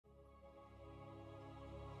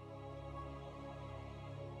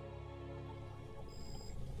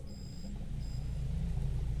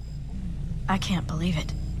I can't believe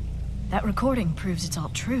it. That recording proves it's all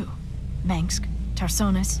true. Mengsk,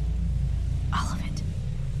 Tarsonis, all of it.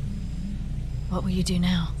 What will you do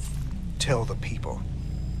now? Tell the people.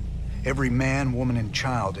 Every man, woman, and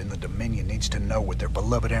child in the Dominion needs to know what their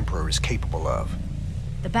beloved Emperor is capable of.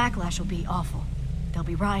 The backlash will be awful. There'll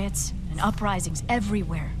be riots and uprisings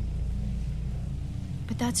everywhere.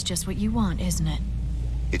 But that's just what you want, isn't it?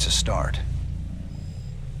 It's a start.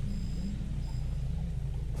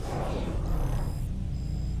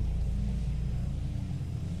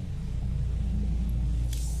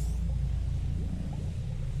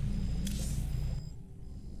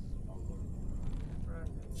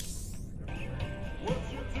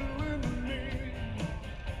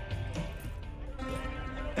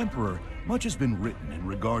 Emperor, much has been written in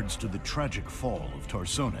regards to the tragic fall of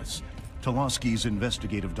Tarsonis. Toloski's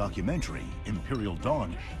investigative documentary, Imperial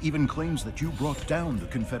Dawn, even claims that you brought down the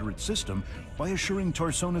Confederate system by assuring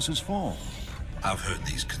Tarsonis' fall. I've heard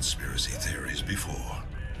these conspiracy theories before,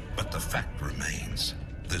 but the fact remains.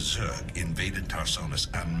 The Zerg invaded Tarsonis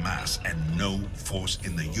en masse, and no force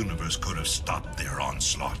in the universe could have stopped their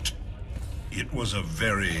onslaught. It was a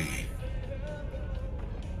very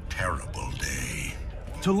terrible day.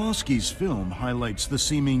 Toloski's film highlights the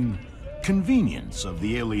seeming convenience of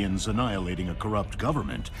the aliens annihilating a corrupt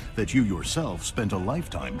government that you yourself spent a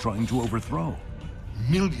lifetime trying to overthrow.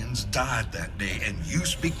 Millions died that day, and you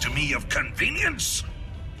speak to me of convenience?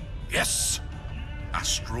 Yes, I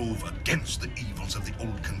strove against the evils of the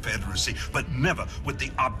old Confederacy, but never with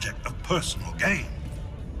the object of personal gain.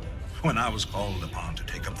 When I was called upon to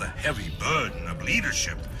take up the heavy burden of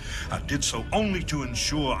leadership, I did so only to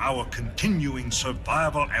ensure our continuing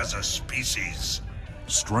survival as a species.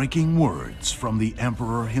 Striking words from the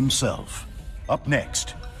Emperor himself. Up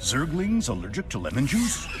next, Zerglings allergic to lemon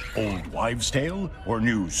juice? Old wives' tale? Or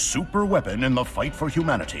new super weapon in the fight for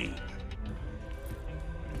humanity?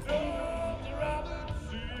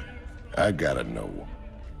 I gotta know,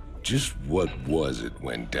 just what was it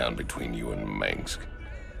went down between you and Mengsk?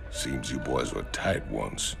 Seems you boys were tight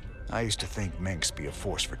once. I used to think Mengsk be a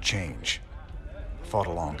force for change. Fought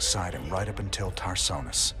alongside him right up until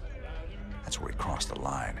Tarsonis. That's where he crossed the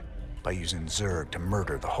line, by using Zerg to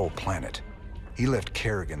murder the whole planet. He left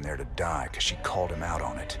Kerrigan there to die because she called him out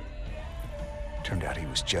on it. Turned out he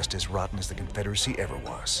was just as rotten as the Confederacy ever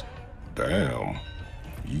was. Damn.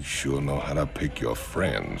 You sure know how to pick your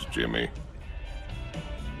friends, Jimmy.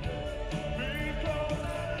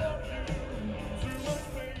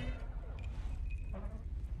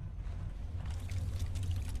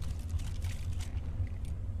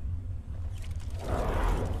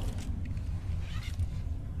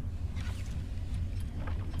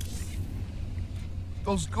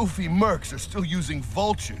 Those goofy mercs are still using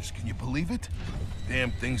vultures, can you believe it?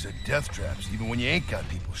 Damn things are death traps, even when you ain't got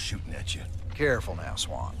people shooting at you. Careful now,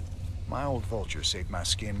 Swan. My old vulture saved my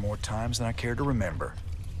skin more times than I care to remember.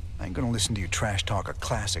 I ain't gonna listen to you trash talk a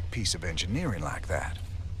classic piece of engineering like that.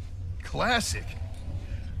 Classic?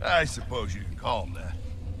 I suppose you can call them that.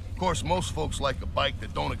 Of course, most folks like a bike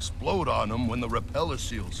that don't explode on them when the repeller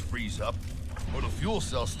seals freeze up, or the fuel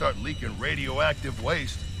cells start leaking radioactive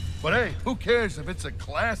waste. But hey, who cares if it's a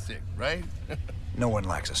classic, right? No one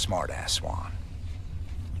likes a smart-ass, Swan.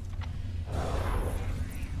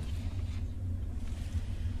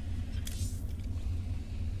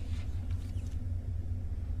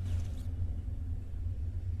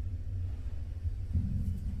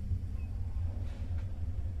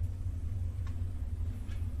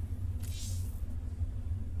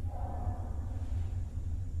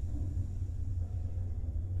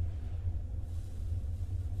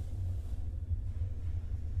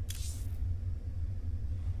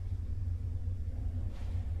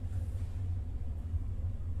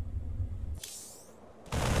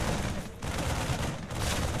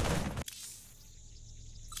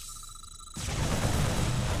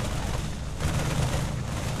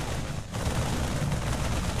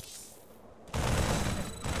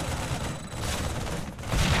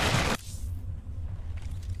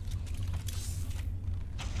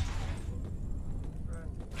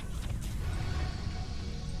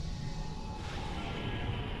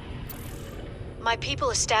 My people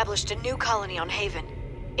established a new colony on Haven.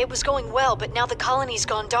 It was going well, but now the colony's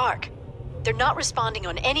gone dark. They're not responding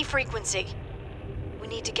on any frequency. We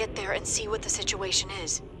need to get there and see what the situation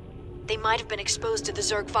is. They might have been exposed to the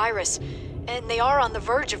Zerg virus, and they are on the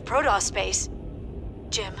verge of Protoss space.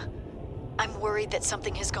 Jim, I'm worried that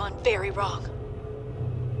something has gone very wrong.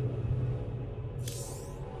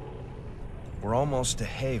 We're almost to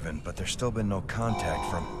Haven, but there's still been no contact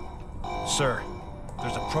from... Sir,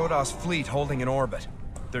 there's a Protoss fleet holding in orbit.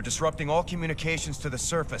 They're disrupting all communications to the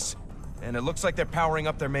surface. and it looks like they're powering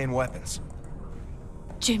up their main weapons.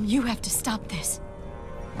 Jim, you have to stop this.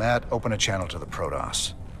 Matt, open a channel to the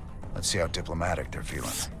Protoss. Let's see how diplomatic they're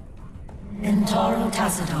feeling. Intaro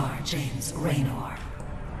Tassadar, James Raynor.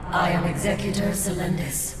 I am Executor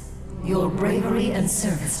Celendis. Your bravery and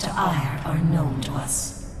service to Ire are known to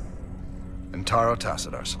us. Intaro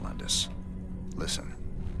Tassadar, Celendis. Listen,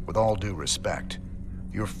 with all due respect,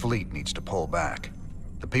 your fleet needs to pull back.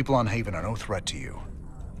 The people on Haven are no threat to you.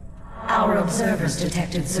 Our observers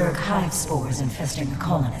detected Zerg hive spores infesting the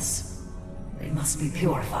colonists. They must be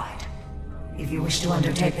purified. If you wish to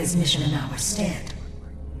undertake this mission in our stead,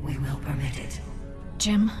 we will permit it.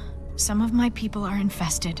 Jim, some of my people are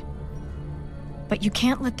infested. But you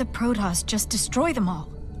can't let the Protoss just destroy them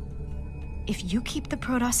all. If you keep the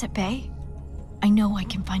Protoss at bay, I know I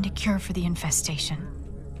can find a cure for the infestation.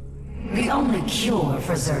 The only cure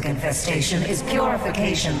for Zerg infestation is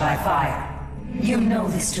purification by fire. You know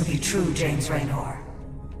this to be true, James Raynor.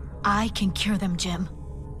 I can cure them, Jim.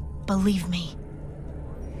 Believe me.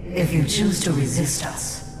 If you choose to resist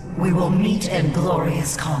us, we will meet in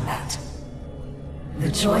glorious combat.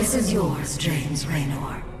 The choice is yours, James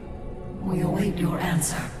Raynor. We await your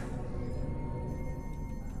answer.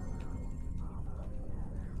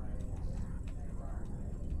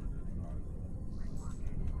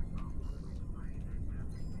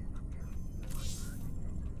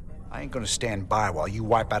 I ain't gonna stand by while you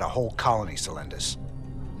wipe out a whole colony, Celendis.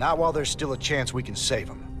 Not while there's still a chance we can save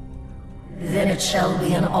them. Then it shall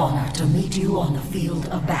be an honor to meet you on the field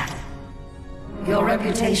of battle. Your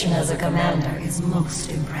reputation as a commander is most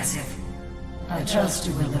impressive. I trust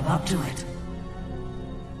you will live up to it.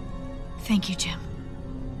 Thank you, Jim.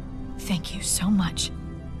 Thank you so much.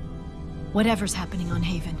 Whatever's happening on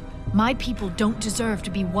Haven, my people don't deserve to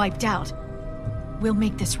be wiped out. We'll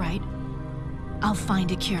make this right. I'll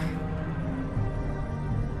find a cure.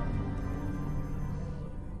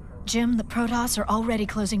 Jim, the Protoss are already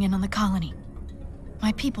closing in on the colony.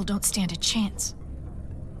 My people don't stand a chance.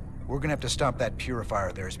 We're gonna have to stop that purifier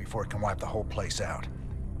of theirs before it can wipe the whole place out.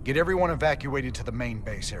 Get everyone evacuated to the main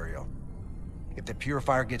base, Ariel. If the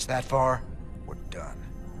purifier gets that far, we're done.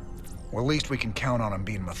 Well, at least we can count on them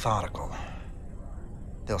being methodical.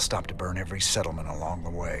 They'll stop to burn every settlement along the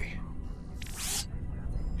way.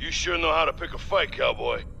 You sure know how to pick a fight,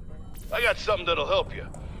 cowboy. I got something that'll help you.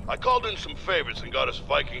 I called in some favors and got us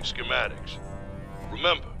Viking schematics.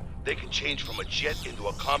 Remember, they can change from a jet into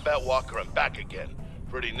a combat walker and back again.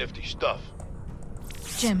 Pretty nifty stuff.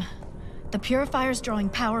 Jim, the purifier's drawing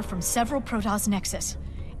power from several Protoss nexus.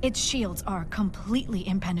 Its shields are completely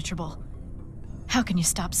impenetrable. How can you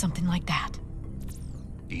stop something like that?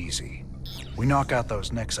 Easy. We knock out those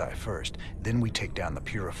Nexi first, then we take down the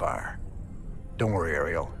purifier. Don't worry,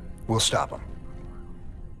 Ariel. We'll stop them.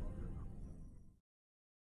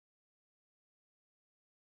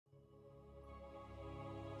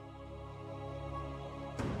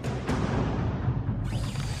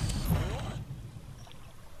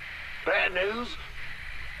 Bad news?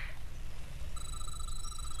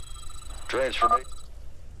 Transformation.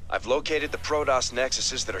 I've located the Protoss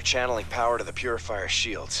nexuses that are channeling power to the purifier's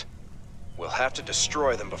shields. We'll have to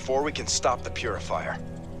destroy them before we can stop the purifier.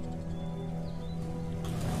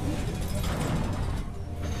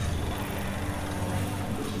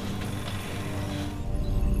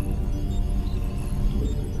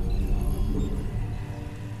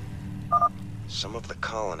 Some of the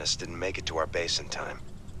colonists didn't make it to our base in time.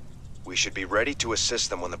 We should be ready to assist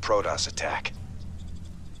them when the Protoss attack.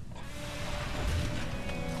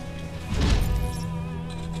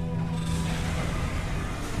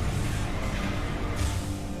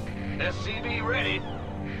 SCV ready.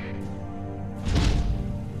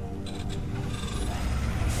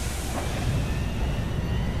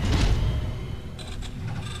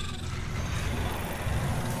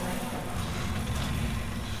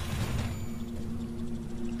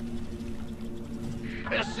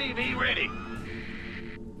 SCV ready.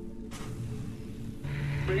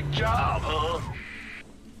 Big job, huh?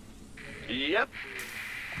 Yep.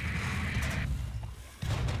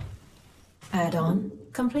 Add-on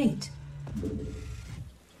complete.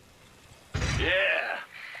 Yeah.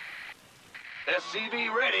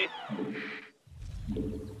 SCV ready.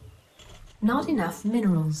 Not enough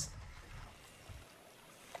minerals.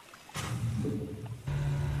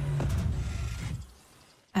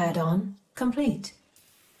 Add-on complete.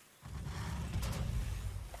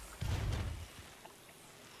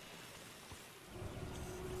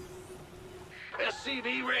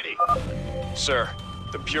 SCV ready. Sir,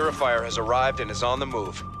 the purifier has arrived and is on the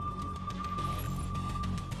move.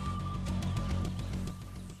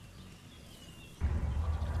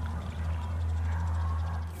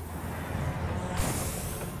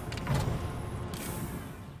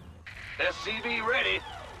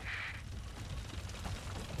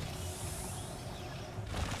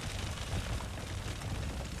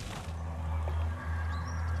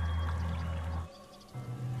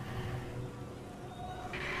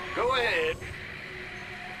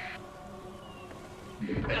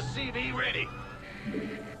 SCV ready.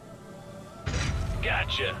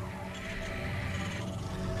 Gotcha.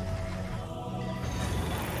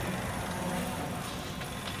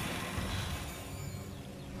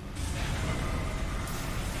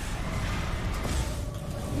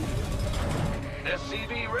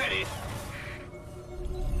 SCV ready.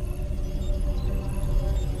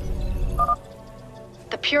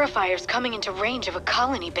 The Purifier's coming into range of a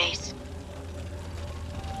colony base.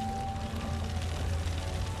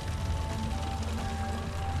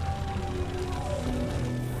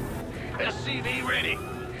 SCV ready.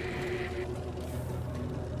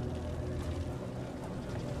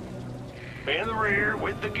 In the rear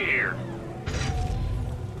with the gear.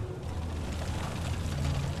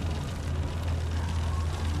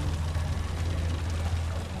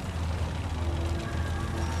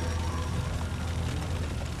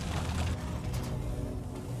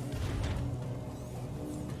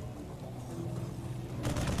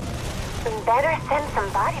 Better send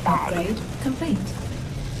some body bags. Upgrade complete.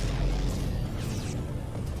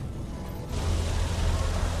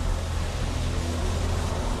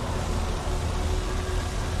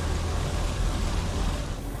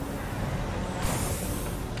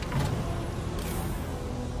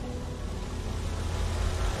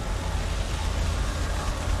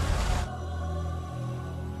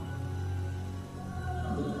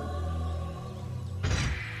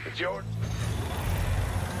 It's yours.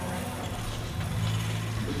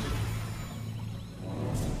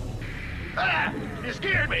 Ah! You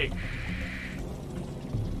scared me!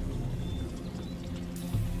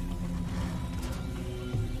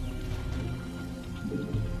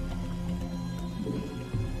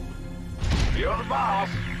 You're the boss!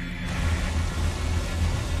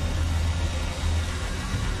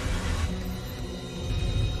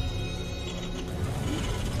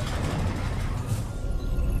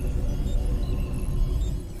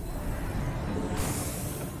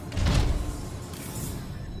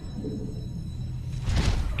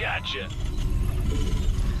 Gotcha.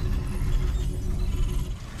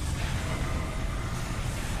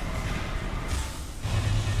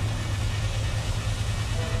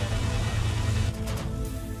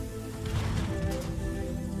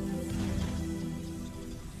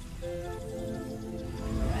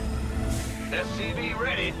 SCV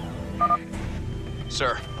ready.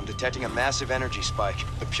 Sir, I'm detecting a massive energy spike.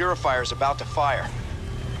 The Purifier's about to fire.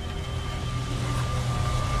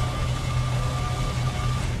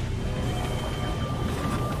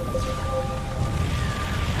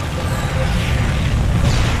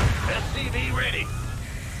 SCV ready.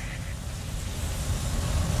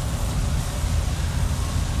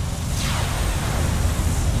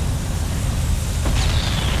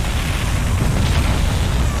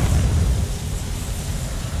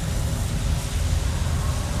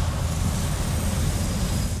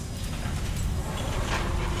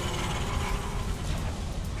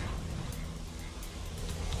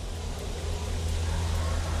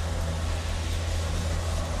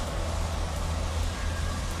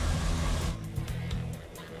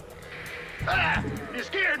 Ah! You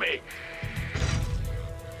scared me!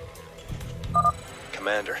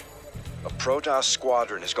 Commander, a Protoss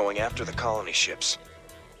squadron is going after the colony ships.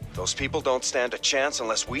 Those people don't stand a chance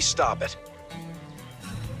unless we stop it.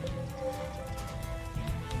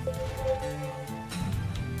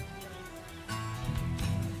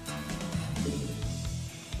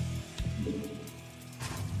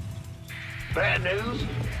 Bad news?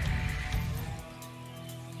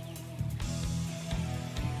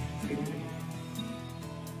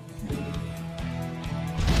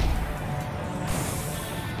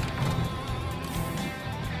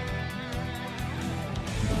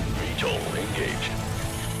 VTOL engaged.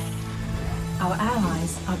 Our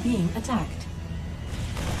allies are being attacked.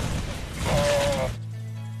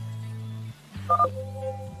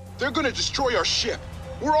 They're gonna destroy our ship.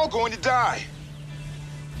 We're all going to die.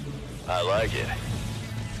 I like it.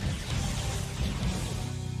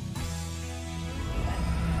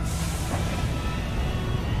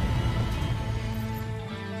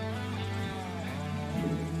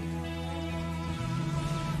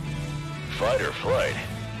 Fight or flight?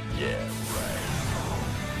 Yeah, right.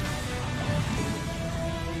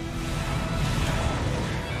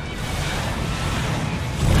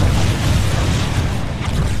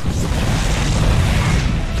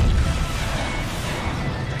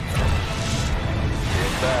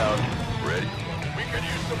 Inbound. Ready? We could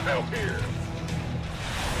use some help here.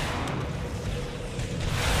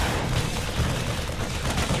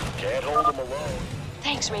 Can't hold them alone.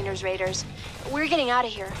 Thanks, Raiders. We're getting out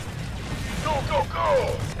of here. Go, go,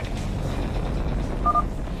 go!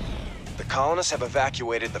 The colonists have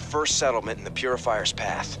evacuated the first settlement in the Purifier's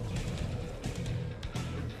path.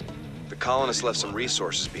 The colonists left some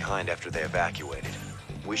resources behind after they evacuated.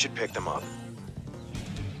 We should pick them up.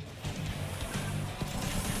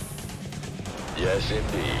 Yes,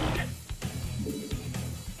 indeed.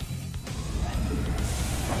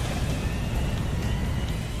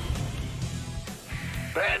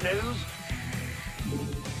 Bad news?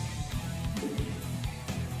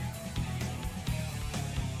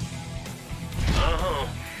 Uh-huh.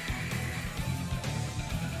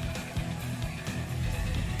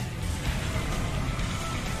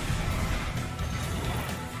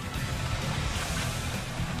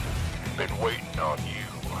 Been waiting on you.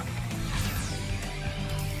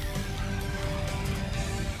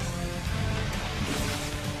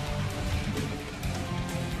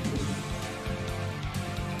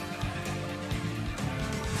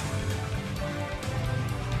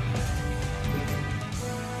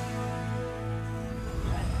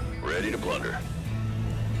 Ready to plunder.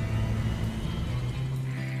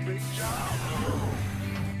 Big job.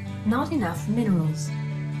 Not enough minerals.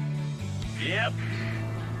 Yep.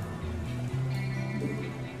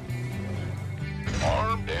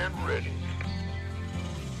 Armed and ready.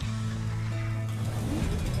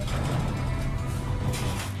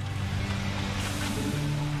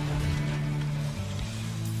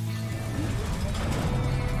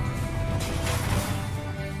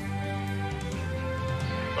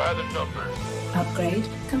 By the numbers. Upgrade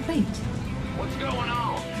complete. What's going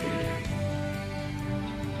on?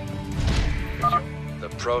 The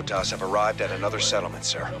Protoss have arrived at another settlement,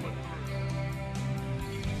 sir.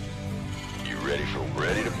 You ready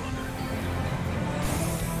to plunder?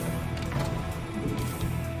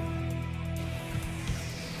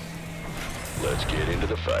 Let's get into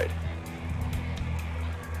the fight.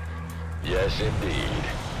 Yes, indeed.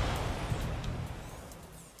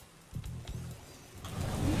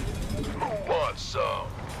 Who wants some?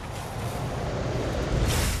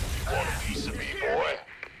 You want a piece of me, boy?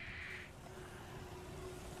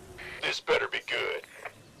 This better be good.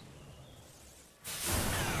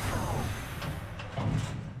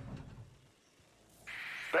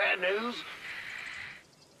 Bad news?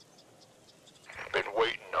 Been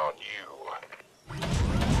waiting on you.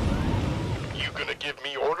 You gonna give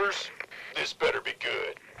me orders? This better be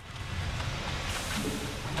good.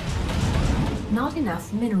 Not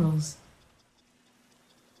enough minerals.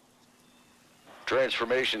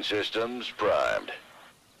 Transformation systems primed.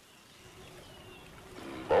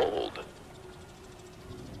 Bold.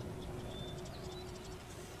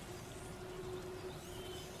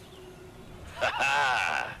 Ha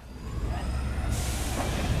ha!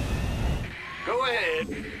 Go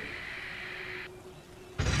ahead.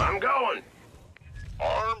 I'm going.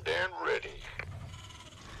 Armed and ready.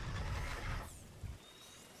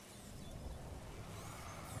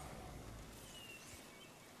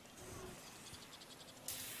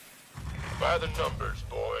 By the numbers,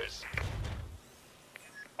 boys.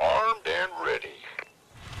 Armed and ready.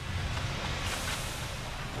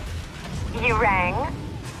 You rang?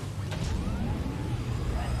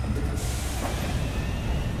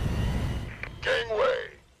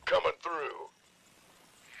 Gangway, coming through.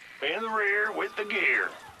 In the rear with the gear.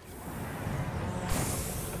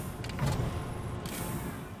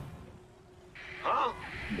 Huh?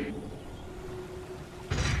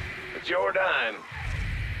 It's your dime.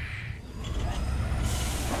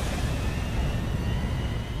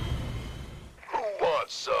 Who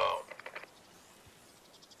wants some?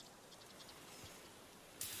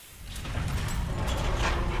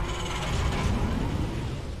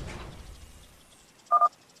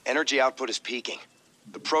 Energy output is peaking.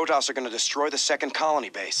 The Protoss are going to destroy the second colony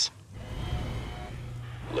base.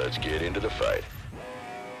 Let's get into the fight.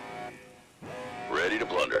 Ready to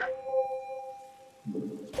plunder.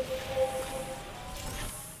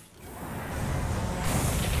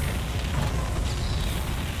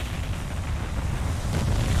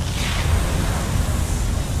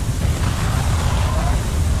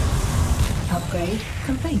 Upgrade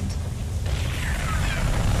complete.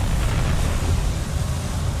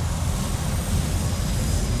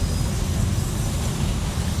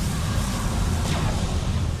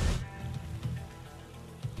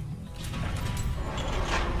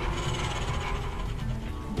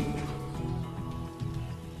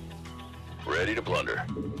 Ready to plunder.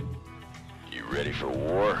 You ready for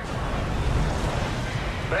war?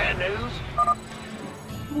 Bad news?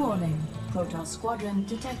 Warning. Protoss squadron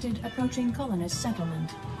detected approaching colonist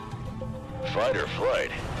settlement. Fight or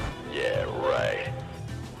flight? Yeah, right.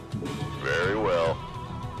 Very well.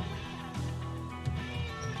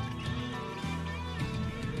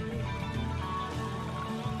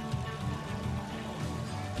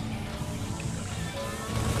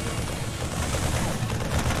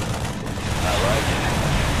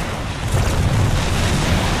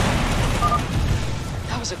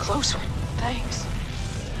 was a close one. Thanks.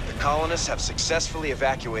 The colonists have successfully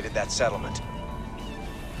evacuated that settlement.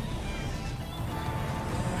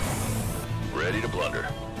 Ready to plunder.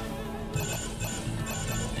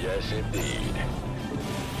 Yes, indeed.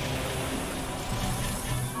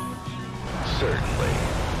 Certainly.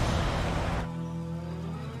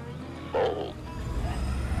 Bold.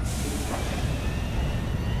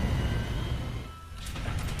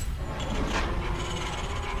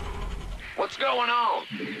 What's going on?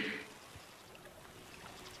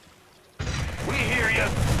 We hear you.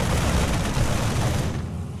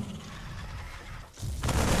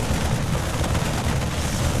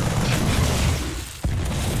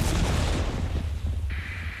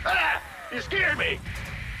 Ah! You scared me!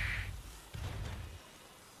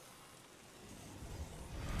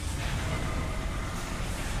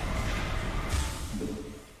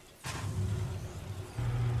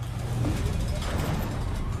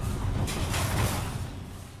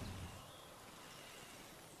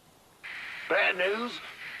 Bad news?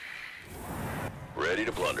 Ready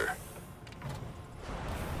to plunder.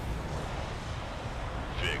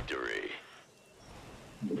 Victory.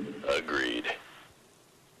 Agreed.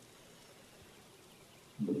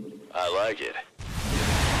 I like it.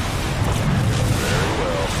 Very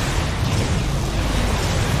well.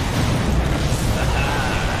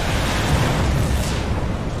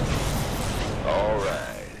 All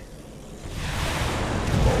right.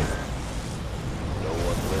 No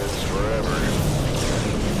one lives forever.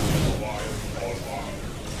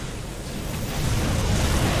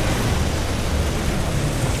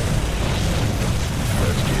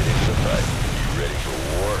 Let's get into the fight. You ready for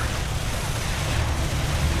war?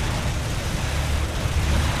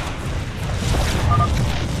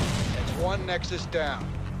 That's one Nexus down.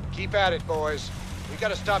 Keep at it, boys. We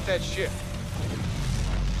gotta stop that ship.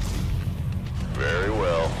 Very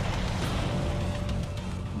well.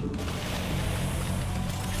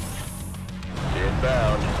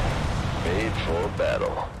 Inbound. Made for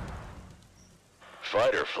battle.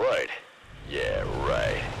 Fight or flight? Yeah,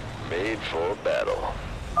 right. Made for battle.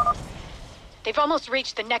 They've almost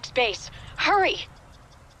reached the next base. Hurry!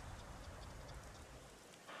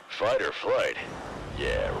 Fight or flight?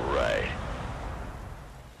 Yeah, right.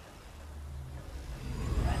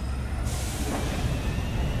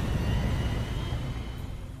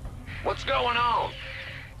 What's going on?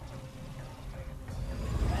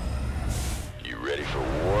 You ready for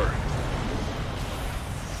war?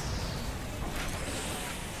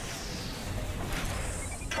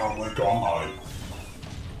 Comlink online.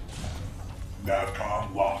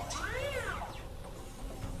 Navcom locked.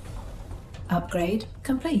 Upgrade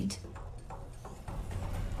complete.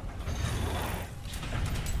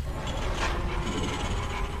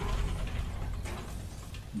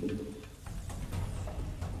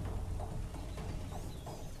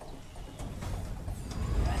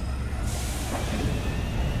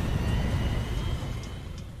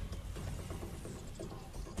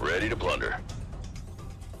 Ready to plunder.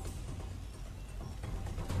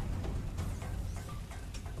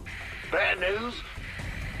 Bad news?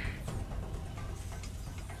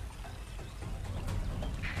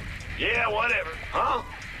 Yeah, whatever. Huh?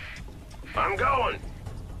 I'm going.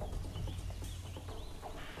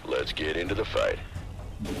 Let's get into the fight.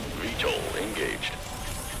 VTOL engaged.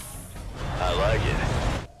 I like it.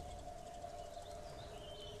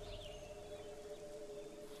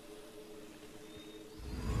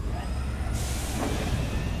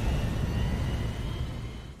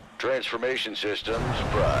 Transformation systems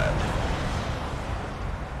primed.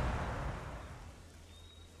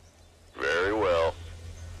 Very well.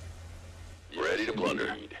 Ready to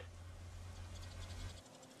plunder.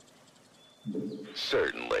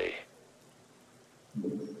 Certainly.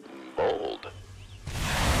 Bold.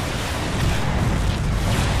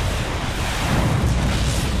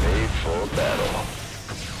 Made for battle.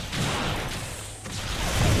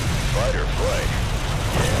 Fight or flight.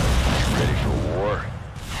 Yeah, ready for war.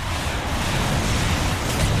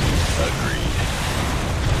 Agreed.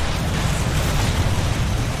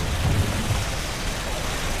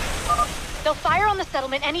 They'll fire on the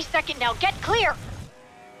settlement any second now. Get clear!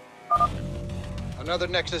 Another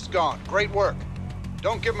Nexus gone. Great work.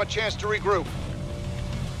 Don't give them a chance to regroup.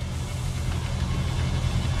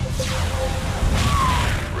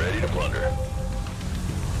 Ready to plunder.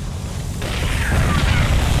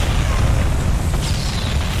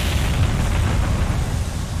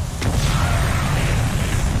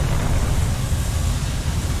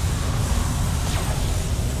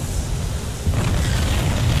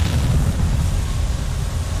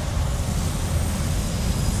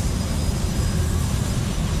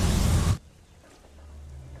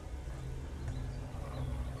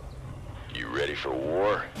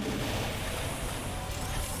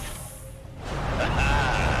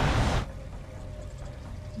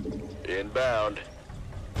 Inbound.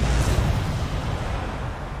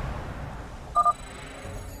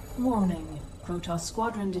 Warning. Protoss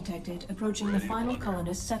squadron detected approaching the final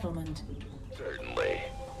colonist settlement. Certainly.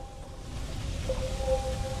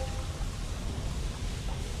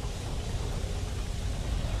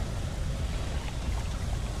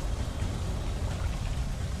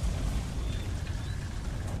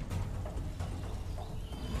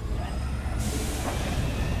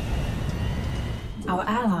 Our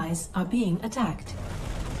allies are being attacked.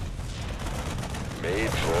 Made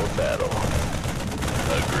for battle.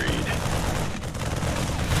 Agreed.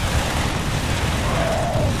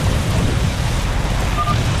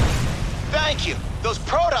 Thank you! Those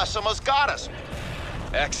Protoss almost got us!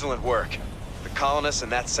 Excellent work. The colonists in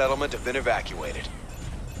that settlement have been evacuated.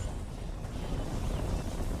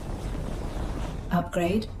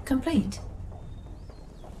 Upgrade complete.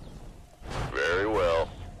 Very well.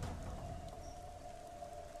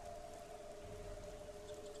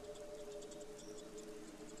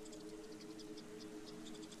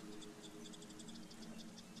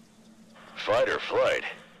 Fight or flight.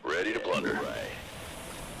 Ready to plunder.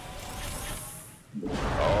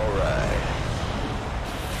 All right.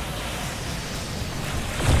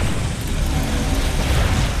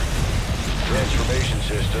 Transformation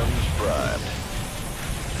systems primed.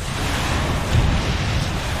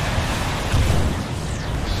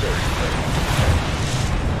 Certainly.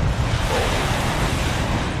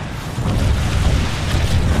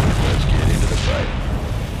 Let's get into the fight.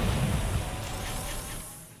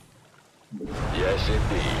 Yes,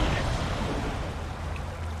 indeed.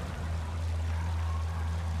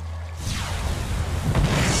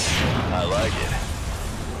 I like it.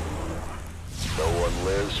 No one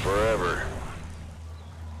lives forever.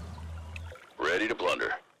 Ready to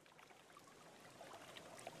plunder.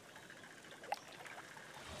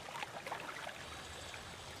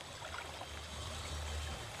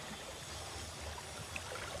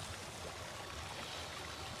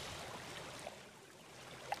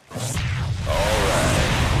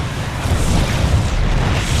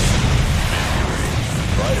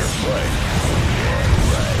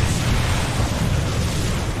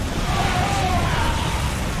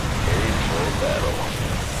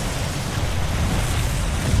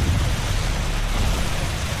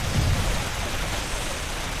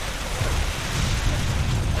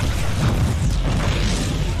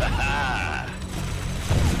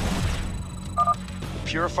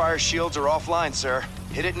 Purifier shields are offline, sir.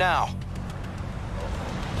 Hit it now.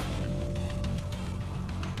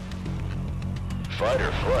 Fight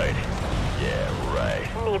or flight? Yeah, right.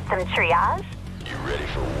 Need some triage? You ready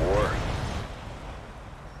for war?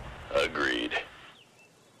 Agreed.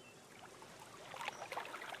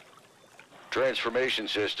 Transformation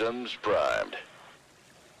systems primed.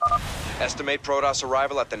 Estimate Protoss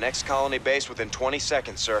arrival at the next colony base within 20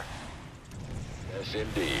 seconds, sir. Yes,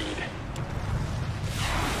 indeed.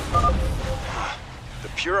 The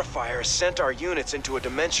Purifier has sent our units into a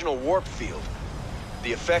dimensional warp field.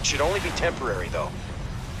 The effect should only be temporary, though.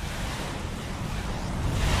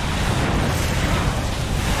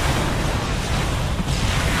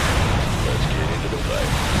 Let's get into the fight.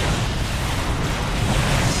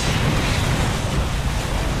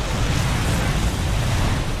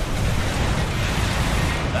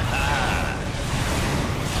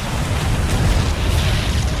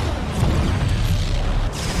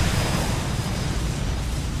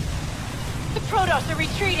 The Protoss are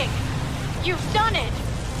retreating! You've done it!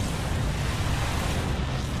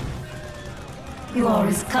 You are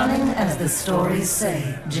as cunning as the stories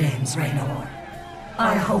say, James Raynor.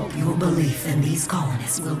 I hope your belief in these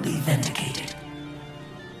colonists will be vindicated.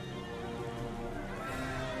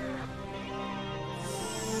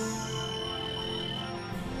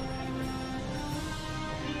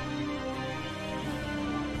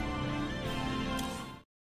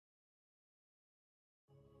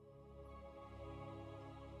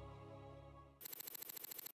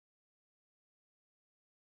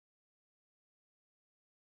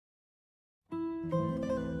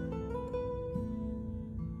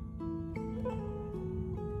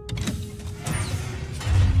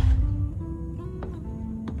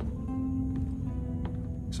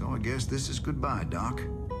 So I guess this is goodbye, Doc.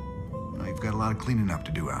 Now you've got a lot of cleaning up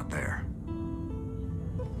to do out there.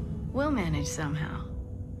 We'll manage somehow.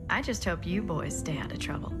 I just hope you boys stay out of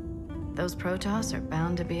trouble. Those Protoss are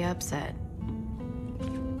bound to be upset.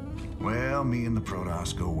 Well, me and the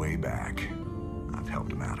Protoss go way back. I've helped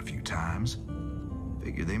them out a few times.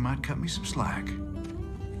 Figure they might cut me some slack.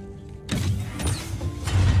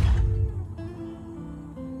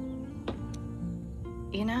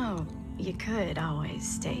 You know, you could always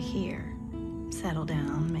stay here. settle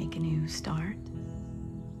down, make a new start.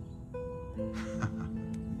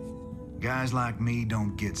 Guys like me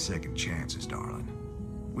don't get second chances, darling.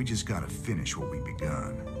 We just gotta finish what we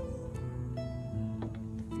begun.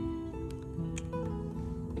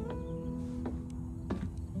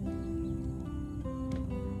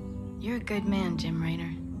 You're a good man, Jim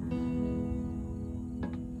Raynor.